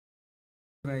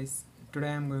Guys, today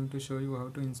I am going to show you how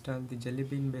to install the Jelly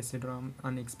Bean based ROM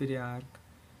on Xperia ARC,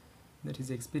 that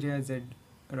is Xperia Z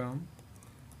ROM,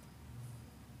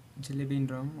 Jelly Bean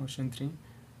ROM version 3.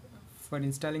 For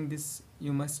installing this,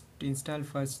 you must install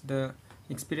first the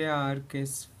Xperia ARC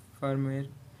firmware.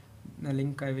 The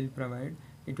link I will provide.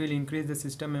 It will increase the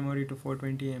system memory to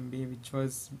 420 MB, which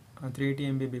was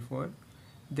 380 MB before.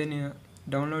 Then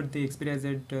download the Xperia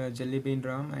Z Jelly Bean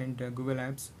ROM and Google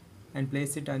Apps and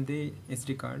place it on the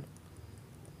SD card.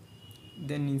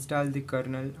 Then install the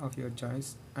kernel of your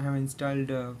choice. I have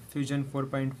installed Fusion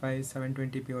 4.5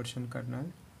 720p version kernel.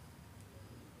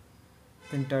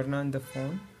 Then turn on the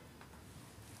phone.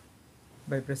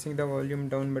 By pressing the volume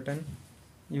down button,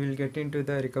 you will get into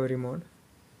the recovery mode.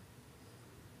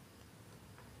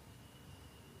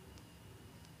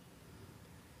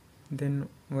 Then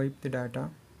wipe the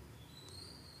data.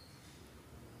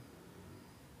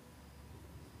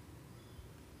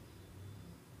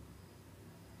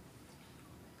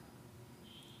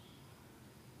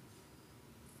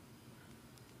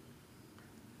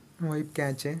 Wipe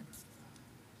cache.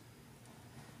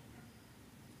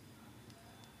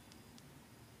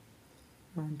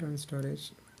 Mount on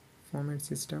storage. Format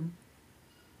system.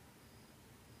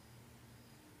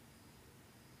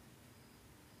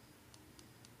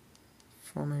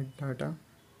 Format data.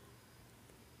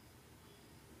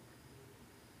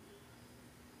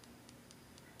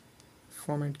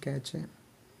 Format cache.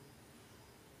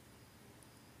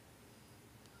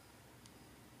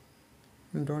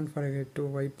 And don't forget to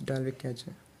wipe dalvik cache.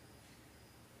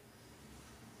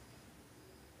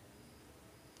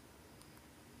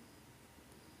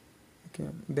 Okay,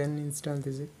 then install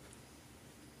the zip.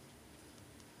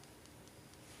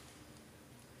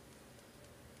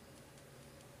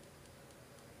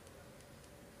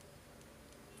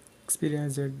 Xperia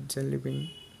Z Jelly Bean.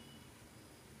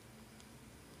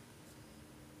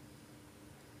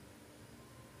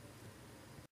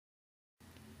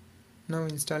 Now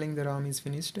installing the ROM is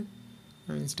finished.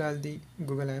 Now install the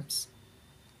Google Apps.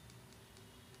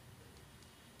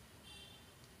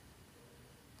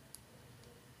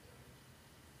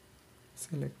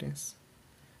 Select yes.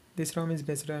 This ROM is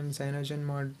based on Cyanogen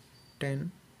mod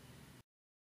 10.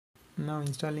 Now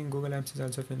installing Google Apps is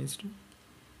also finished.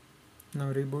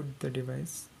 Now reboot the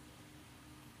device.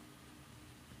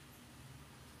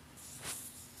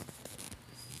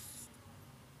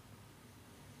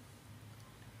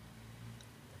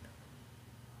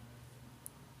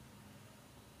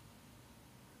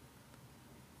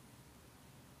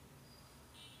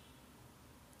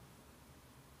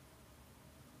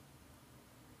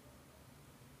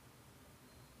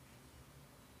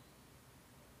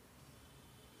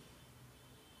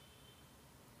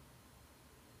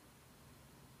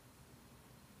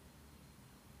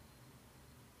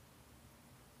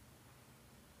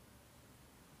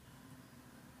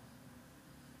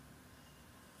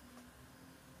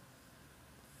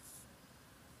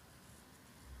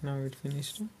 Now it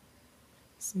finished.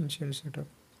 Essential setup.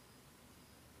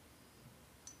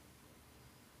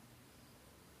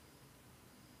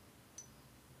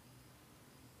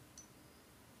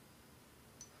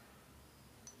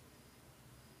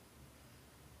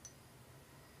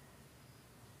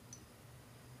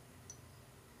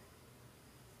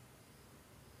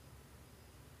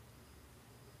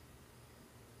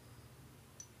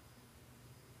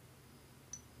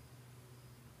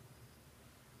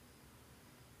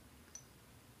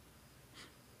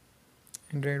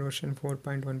 Android version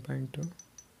 4.1.2.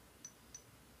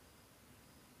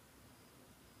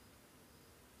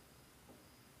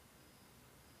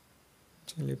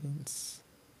 Jelly beans.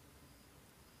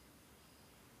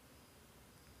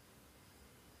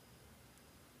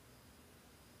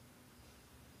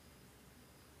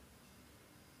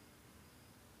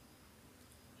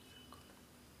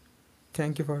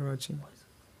 Thank you for watching.